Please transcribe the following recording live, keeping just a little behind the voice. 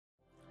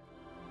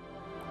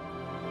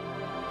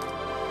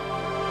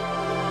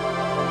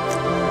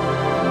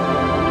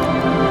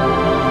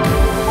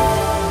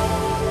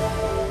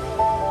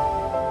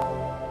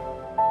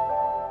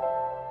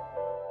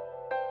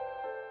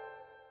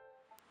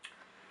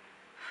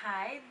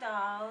Hi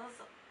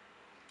dolls,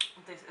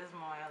 this is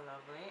Moya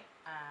Lovely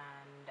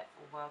and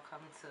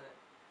welcome to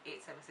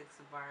 876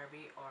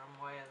 Barbie or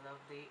Moya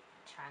Lovely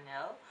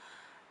channel.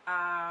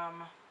 I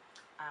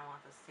want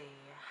to say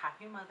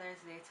happy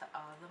Mother's Day to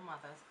all the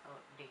mothers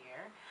out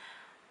there,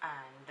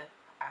 and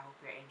I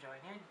hope you're enjoying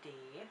your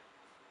day.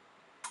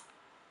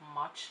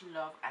 Much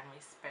love and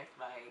respect.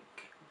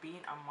 Like,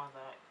 being a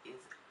mother is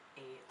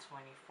a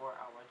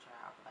 24-hour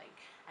job,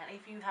 and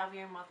if you have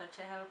your mother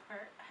to help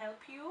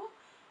you,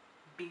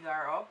 big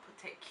her up,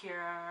 take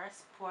care of her,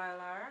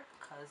 spoil her,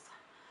 because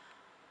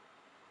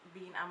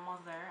being a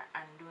mother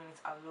and doing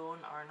it alone,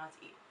 or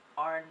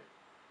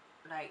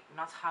like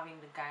not having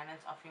the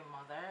guidance of your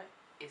mother,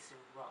 is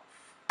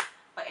rough.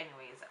 But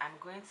anyways, I'm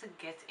going to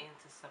get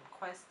into some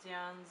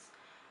questions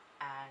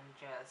and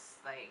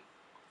just like,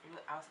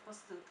 I was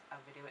supposed to do a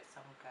video with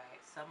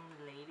some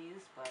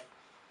ladies, but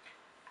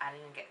I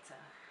didn't get to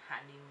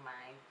hand in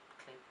my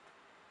clip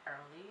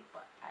early,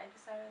 but I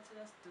decided to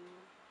just do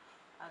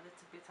a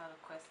little bit of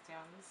the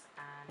questions.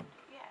 And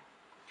yeah,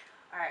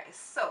 all right,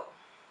 so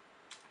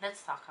let's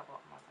talk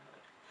about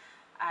motherhood.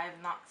 I've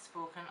not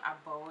spoken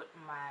about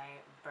my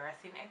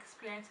birthing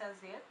experience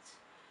as yet.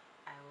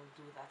 I will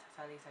do that at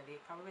a later date,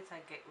 probably to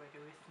get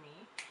ready with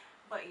me.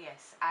 But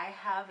yes, I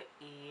have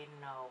a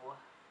now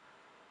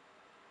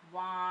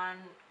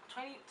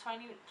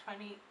 22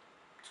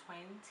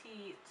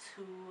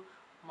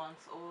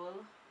 months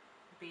old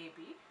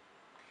baby.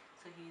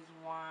 So he's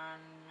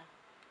one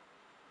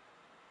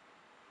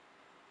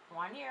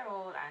year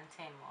old and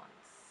 10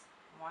 months.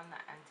 1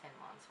 and 10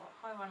 months,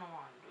 however I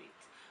want to do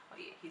it.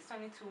 But yeah, he's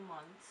 22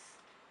 months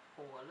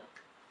old.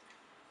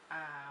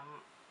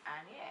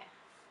 And yeah,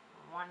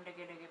 one day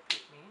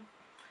pick me.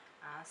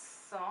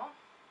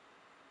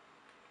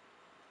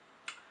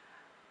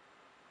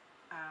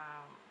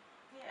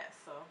 Yeah,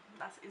 so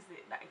that is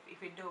it. That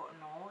if you don't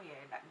know,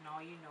 yeah, that now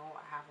you know.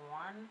 I have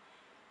one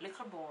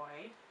little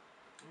boy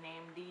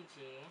named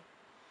DJ,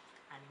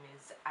 and he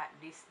is at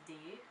this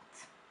date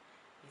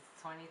he's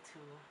 22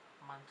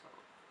 months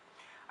old.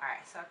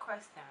 Alright, so a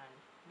question: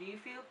 do you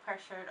feel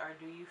pressured, or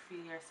do you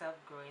feel yourself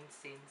growing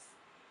since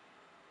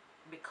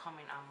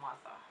becoming a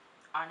mother?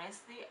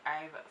 Honestly,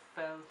 I've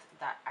felt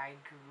that I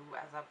grew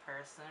as a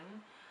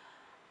person.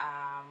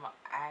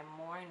 I'm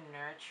more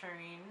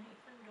nurturing,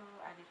 even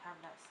though I did have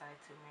that side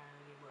to me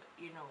already, but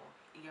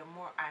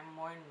I'm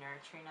more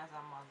nurturing as a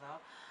mother.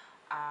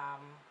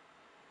 Um,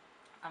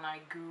 and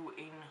I grew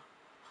in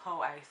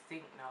how I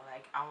think now.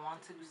 Like, I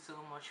want to do so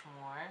much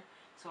more,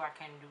 so I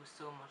can do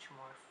so much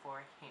more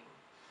for him.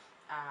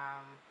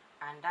 Um,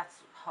 and that's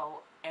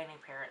how any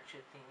parent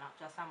should think, not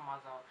just a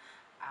mother.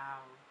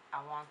 Um, I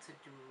want to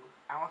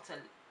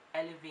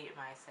elevate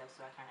myself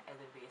so I can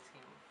elevate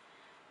him.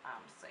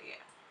 So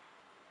yeah.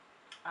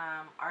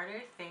 Are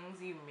there things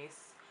you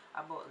miss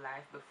about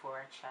life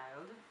before a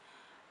child?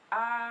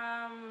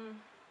 Um,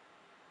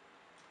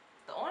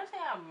 the only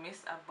thing I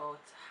miss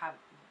about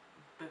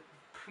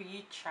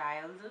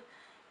pre-child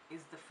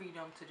is the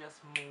freedom to just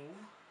move.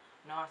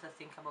 Not have to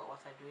think about what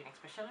I'm doing,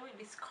 especially with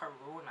this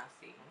corona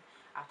thing.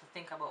 I have to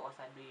think about what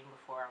I'm doing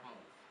before I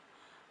move.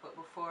 But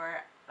before,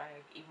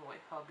 like, even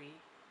with hubby,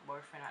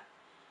 boyfriend at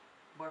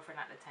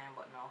the time,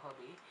 but no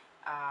hubby,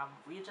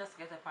 we just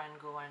get up and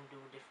go and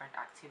do different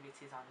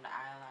activities on the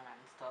island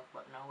and stuff.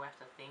 But now we have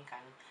to think,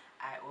 and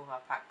I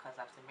overpack because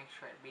I have to make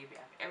sure the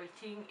baby have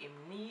everything it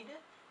need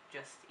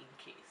just in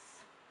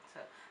case.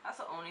 So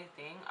that's the only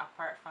thing.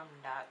 Apart from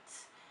that,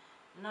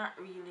 not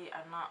really.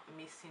 I'm not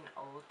missing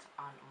out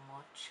on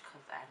much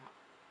because I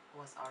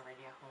was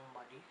already a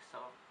homebody.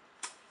 So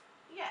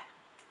yeah.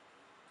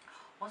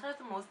 What are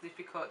the most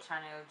difficult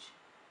challenging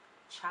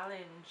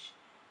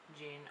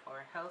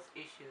or health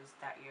issues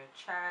that your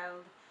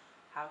child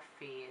have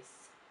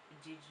faced?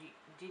 Did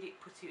it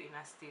put you in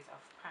a state of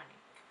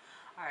panic?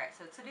 Alright,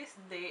 so to this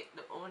date,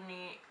 the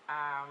only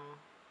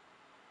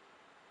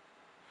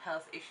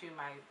health issue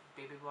my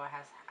baby boy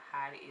has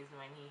had is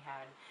when he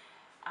had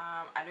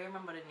I don't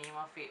remember the name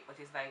of it, but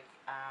it's like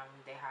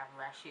they have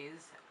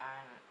rashes,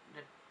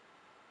 and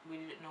we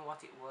didn't know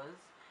what it was,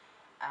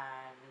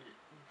 and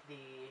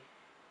we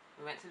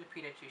went to the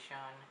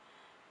pediatrician,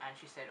 and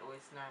she said, oh,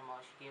 it's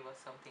normal. She gave us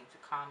something to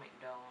calm it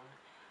down,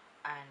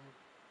 and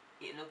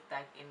it looked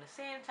like in the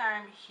same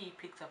time he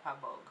picked up a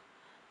bug.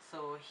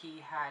 So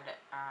he had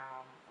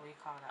what do you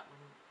call that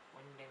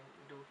when they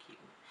do keep,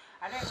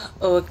 I don't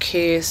know.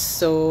 Okay,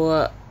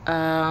 so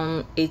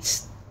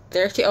it's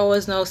 30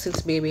 hours now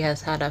since baby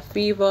has had a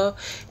fever.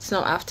 It's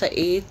now after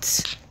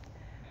 8.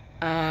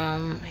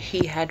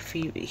 He had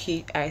fever.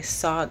 I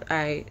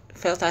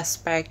felt a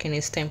spike in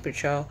his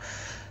temperature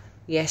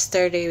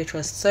yesterday, which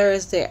was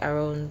Thursday,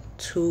 around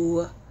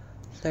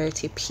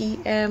 2:30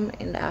 p.m.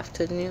 in the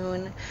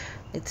afternoon.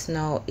 It's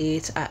now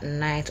 8 at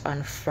night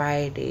on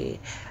Friday.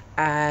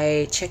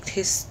 I checked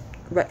his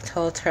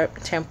rectal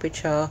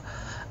temperature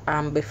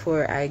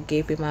before I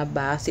gave him a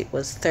bath. It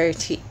was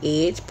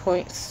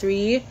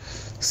 38.3,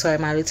 so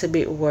I'm a little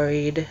bit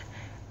worried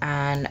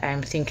and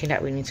I'm thinking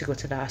that we need to go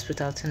to the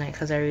hospital tonight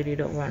because I really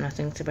don't want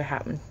nothing to be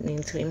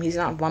happening to him. He's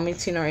not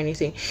vomiting or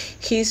anything.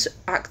 He's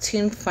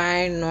acting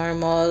fine,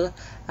 normal,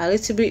 a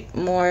little bit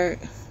more,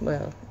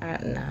 well,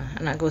 nah,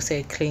 I'm not gonna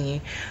say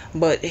clingy,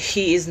 but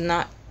he is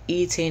not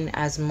eating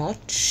as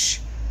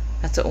much.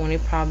 That's the only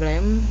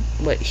problem.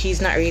 But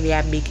he's not really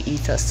a big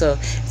eater, so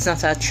it's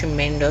not a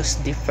tremendous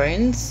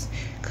difference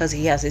because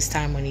he has his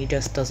time when he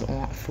just doesn't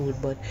want food.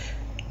 But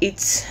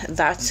it's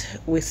that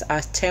with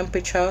our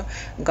temperature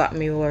got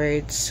me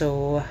worried.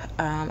 So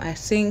I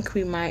think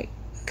we might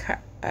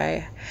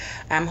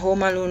I'm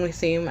home alone with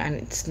him and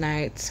it's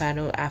night, so I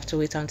don't have to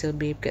wait until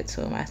babe gets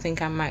home. I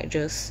think I might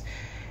just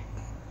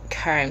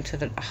carry him to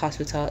the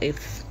hospital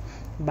if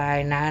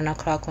by 9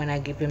 o'clock when I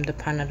give him the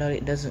Panadol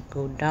it doesn't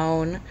go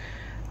down.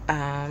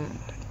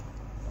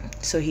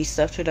 So he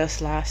slept with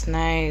us last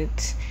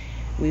night.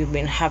 We've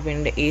been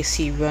having the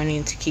AC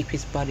running to keep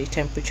his body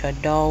temperature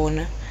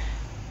down.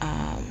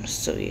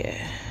 So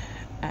yeah,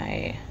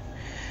 I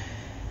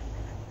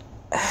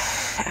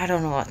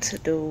don't know what to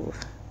do.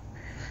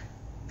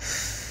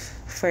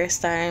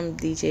 First time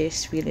DJ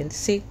is feeling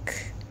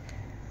sick,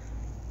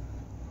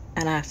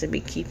 and I have to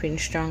be keeping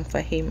strong for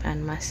him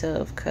and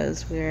myself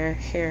because we're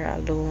here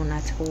alone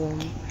at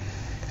home.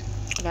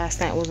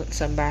 Last night wasn't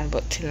so bad,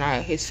 but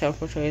tonight his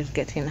temperature is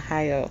getting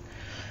higher,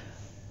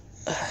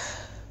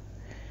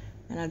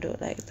 and I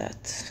don't like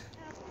that.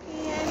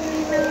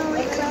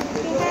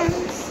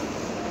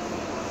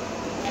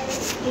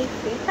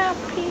 If you're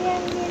happy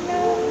and you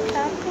know,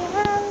 clap your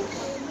hands.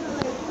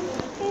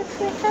 If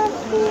you're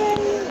happy and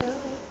you know,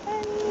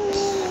 and you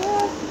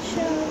love the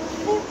show.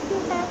 If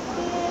you're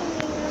happy and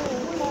you know,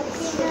 clap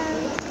your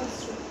hands.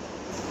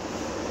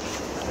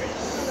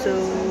 So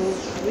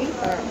we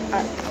are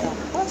at the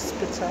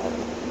hospital.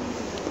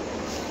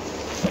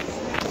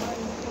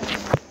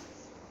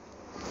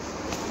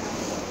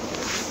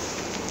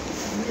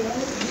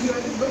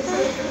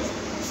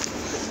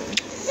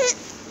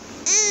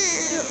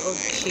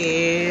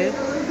 Okay,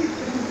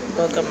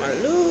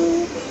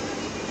 Bagamaloo.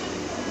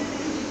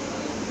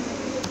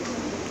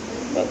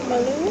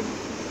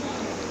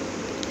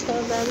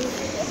 Tell them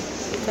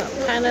you got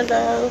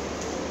Panadol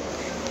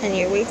and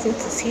you're waiting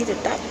to see the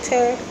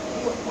doctor.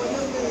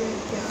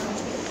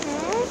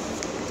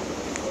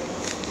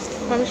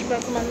 Comes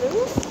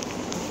Bagamaloo.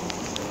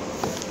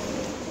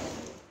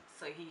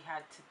 So he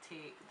had to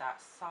take that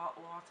salt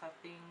water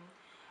thing,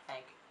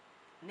 like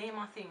name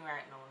a thing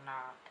right now.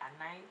 At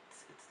night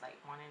it's like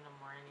 1 in the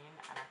morning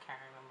and I can't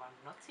remember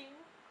nothing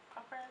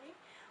properly,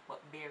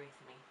 but bear with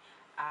me.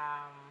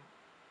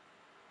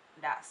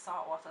 That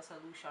saltwater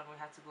solution, we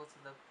had to go to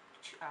the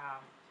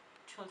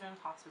children's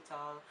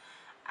hospital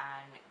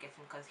and get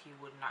him because he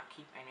would not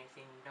keep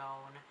anything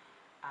down.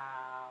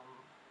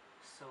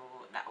 So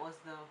that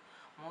was the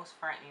most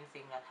frightening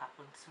thing that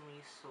happened to me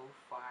so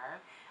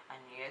far.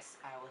 And yes,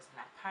 I was in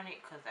a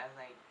panic because I was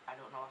like, I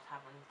don't know what's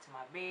happened to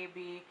my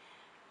baby.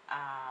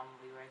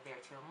 We were there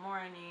till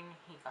morning.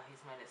 He got his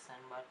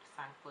medicine, but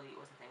thankfully it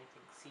wasn't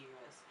anything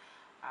serious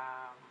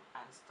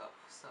and stuff.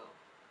 So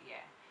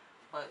yeah,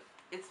 but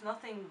it's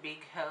nothing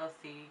big,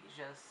 healthy,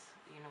 just,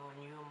 you know,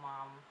 new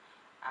mom.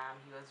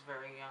 He was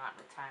very young at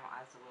the time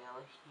as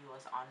well. He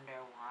was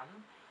under 1,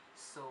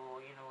 so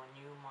you know,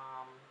 new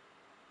mom,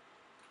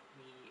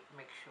 we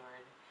make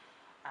sure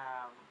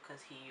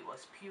because he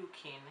was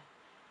puking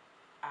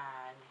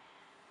and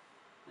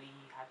we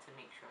had to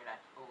make sure that,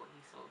 oh,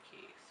 he's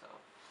okay.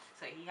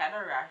 So he had a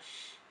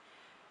rash,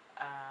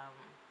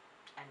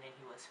 and then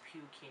he was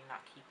puking, not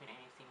keeping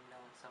anything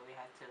down, so we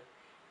had to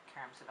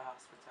carry him to the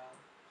hospital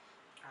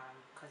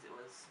because it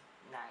was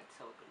night,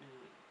 so we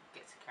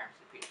get to carry him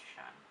to the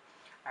pediatrician.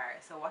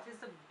 Alright, so what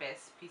is the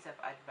best piece of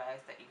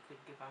advice that you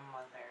could give a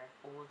mother,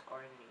 old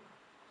or new?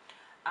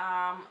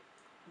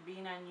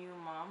 Being a new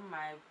mom,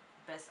 my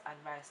best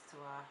advice to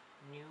a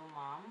new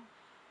mom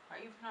or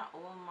even an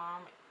old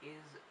mom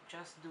is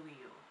just do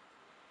you.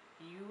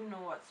 You know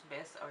what's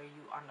best, or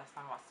you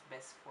understand what's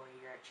best for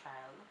your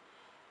child.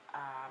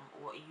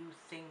 What you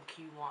think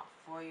you want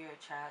for your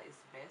child is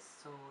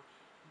best, so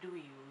do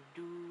you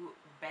do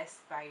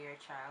best by your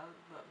child,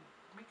 but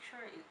make sure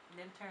it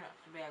then turn out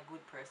to be a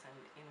good person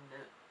in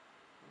the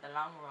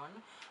long run.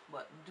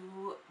 But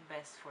do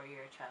best for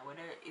your child,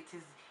 whether it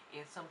is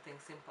in something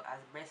simple as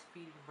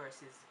breastfeeding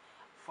versus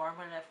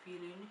formula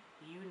feeding.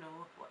 You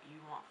know what you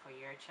want for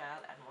your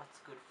child and what's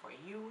good for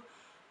you.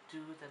 Do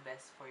the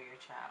best for your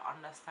child.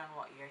 Understand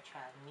what your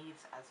child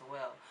needs as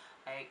well.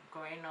 Like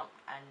growing up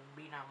and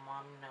being a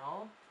mom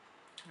now,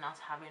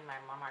 not having my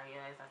mom, I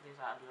realized that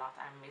there's a lot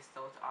I missed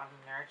out on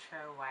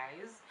nurture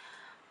wise.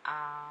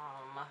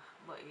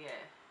 But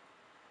yeah,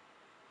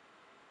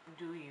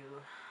 do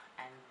you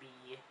and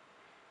be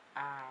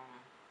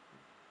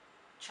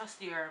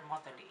trust your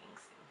motherly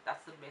instinct.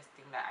 That's the best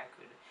thing that I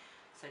could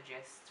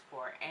suggest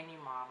for any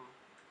mom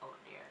out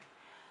there.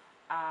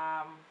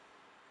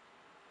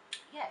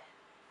 Yeah.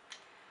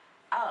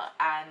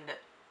 And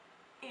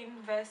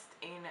invest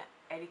in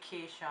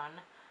education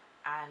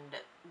and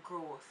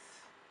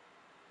growth.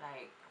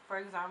 Like for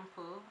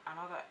example,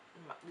 another,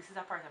 this is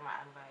a part of my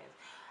advice.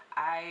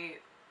 I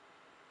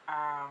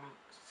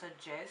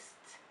suggest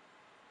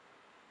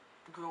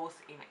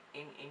growth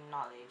in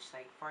knowledge.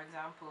 Like for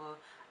example,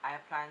 I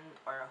plan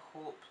or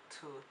hope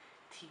to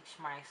teach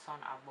my son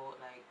about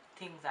like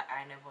things that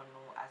I never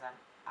know as an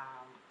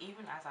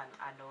even as an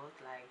adult,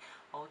 like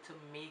how to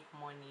make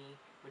money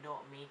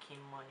without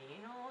making money,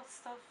 you know,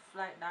 stuff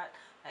like that.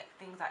 Like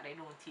things that they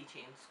don't teach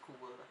you in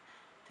school,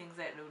 things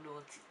that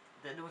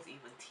they don't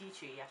even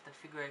teach you. You have to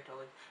figure it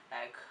out.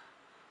 Like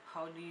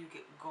how do you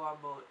go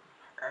about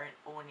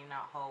owning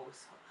a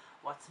house,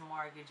 what's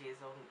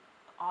mortgages on,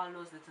 all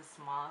those little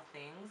small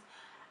things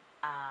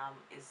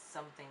is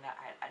something that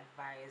I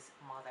advise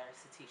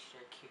mothers to teach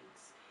their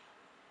kids.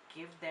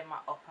 Give them an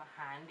upper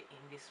hand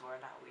in this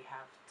world that we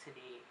have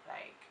today.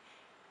 Like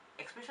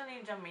especially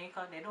in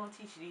Jamaica, they don't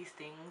teach these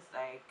things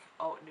like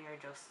out there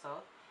just so.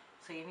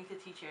 So you need to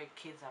teach your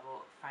kids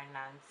about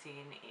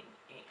financing, in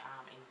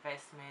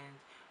investment,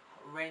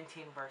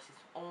 renting versus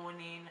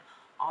owning,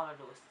 all of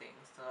those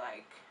things. So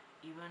like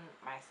even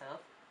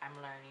myself, I'm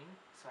learning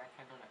so I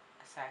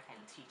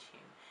can teach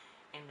him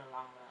in the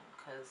long run,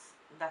 because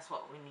that's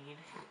what we need.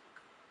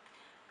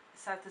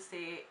 Sad to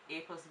say,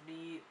 A plus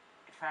B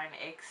find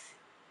X,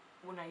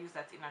 when I use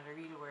that in the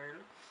real world.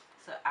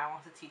 So I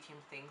want to teach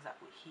him things that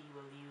he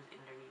will use in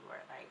the real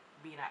world, like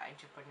being an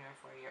entrepreneur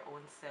for your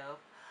own self,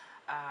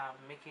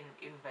 making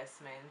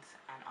investments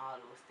and all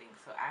those things.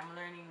 So I'm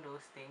learning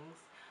those things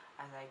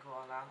as I go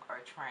along,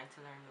 or trying to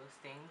learn those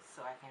things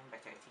so I can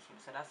better teach him.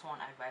 So that's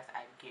one advice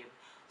I'd give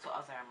to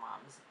other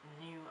moms,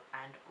 new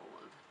and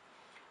old.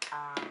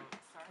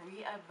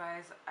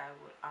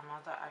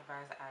 Another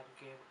advice I'd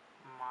give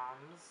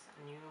moms,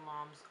 new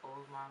moms,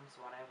 old moms,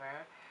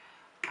 whatever.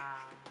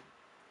 Um,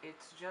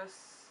 it's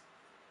just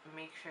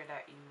make sure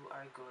that you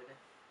are good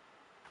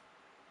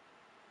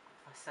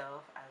for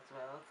self as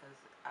well, because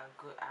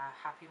a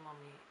happy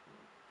mommy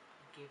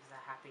gives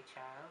a happy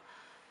child.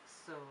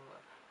 So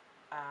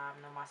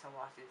no matter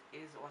what it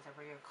is,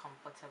 whatever you're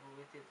comfortable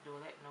with it,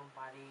 don't let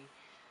nobody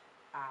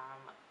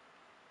um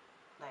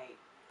like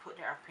put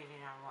their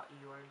opinion on what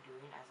you are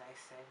doing. As I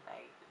said,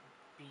 like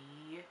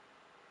be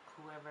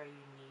whoever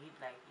you need,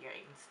 like your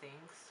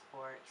instincts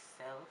for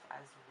self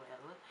as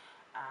well.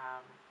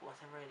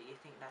 Whatever you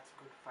think that's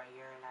good for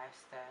your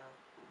lifestyle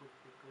would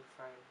be good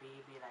for a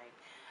baby. Like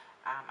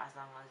as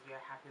long as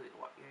you're happy with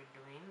what you're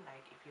doing.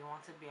 Like if you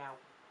want to be a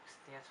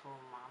stay-at-home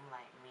mom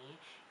like me,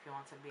 if you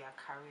want to be a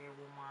career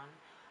woman,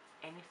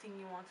 anything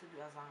you want to do,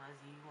 as long as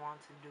you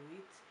want to do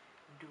it,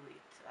 do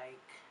it.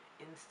 Like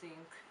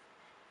instinct,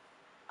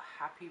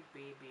 happy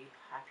baby,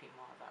 happy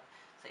mother.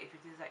 So if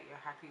it is that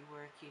you're happy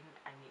working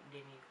and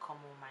then you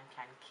come home and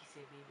can kiss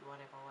a baby,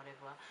 whatever,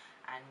 whatever,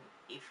 and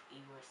if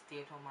you were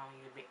stay at home mom,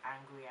 you'll be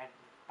angry and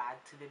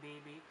bad to the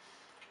baby,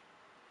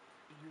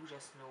 you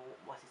just know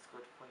what is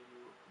good for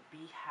you.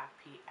 Be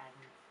happy, and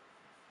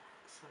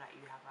so that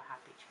you have a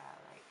happy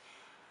child. Like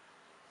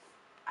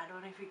I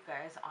don't know if you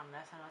guys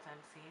understand what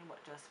I'm saying,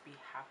 but just be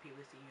happy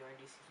with your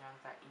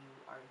decisions that you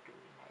are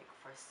doing, like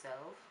for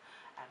self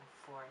and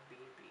for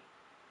baby.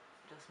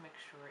 Just make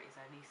sure it's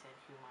a decent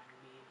human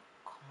being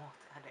come out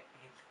at the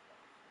end.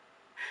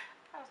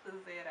 I have to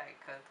say that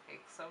because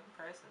some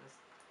persons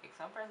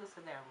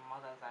to their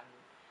mothers and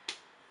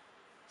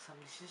some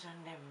decision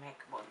they make,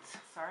 but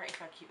sorry if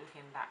I keep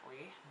looking that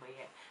way. But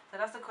yeah, so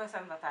that's the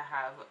question that I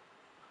have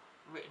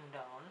written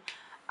down.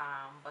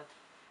 But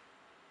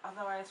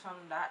otherwise from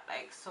that,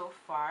 like so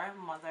far,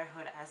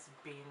 motherhood has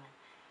been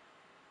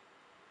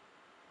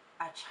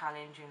a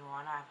challenging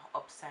one. I have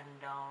ups and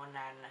downs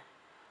and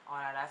all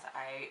of that.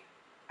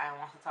 I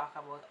want to talk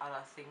about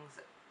other things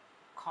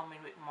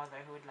coming with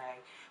motherhood,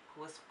 like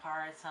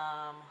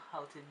postpartum,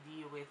 how to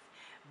deal with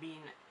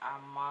being a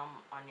mom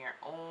on your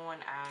own,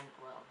 and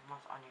well, not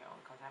on your own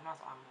because I'm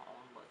not on my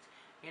own, but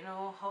you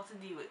know how to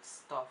deal with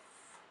stuff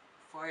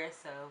for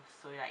yourself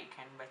so that you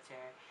can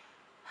better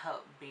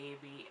help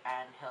baby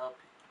and help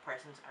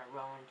persons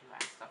around you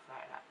and stuff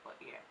like that. But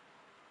yeah,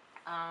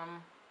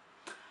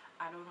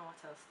 I don't know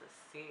what else to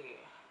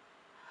say.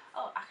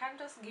 Oh, I can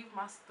just give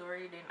my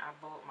story then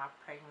about my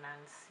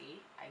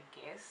pregnancy, I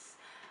guess.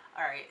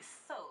 Alright,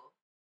 so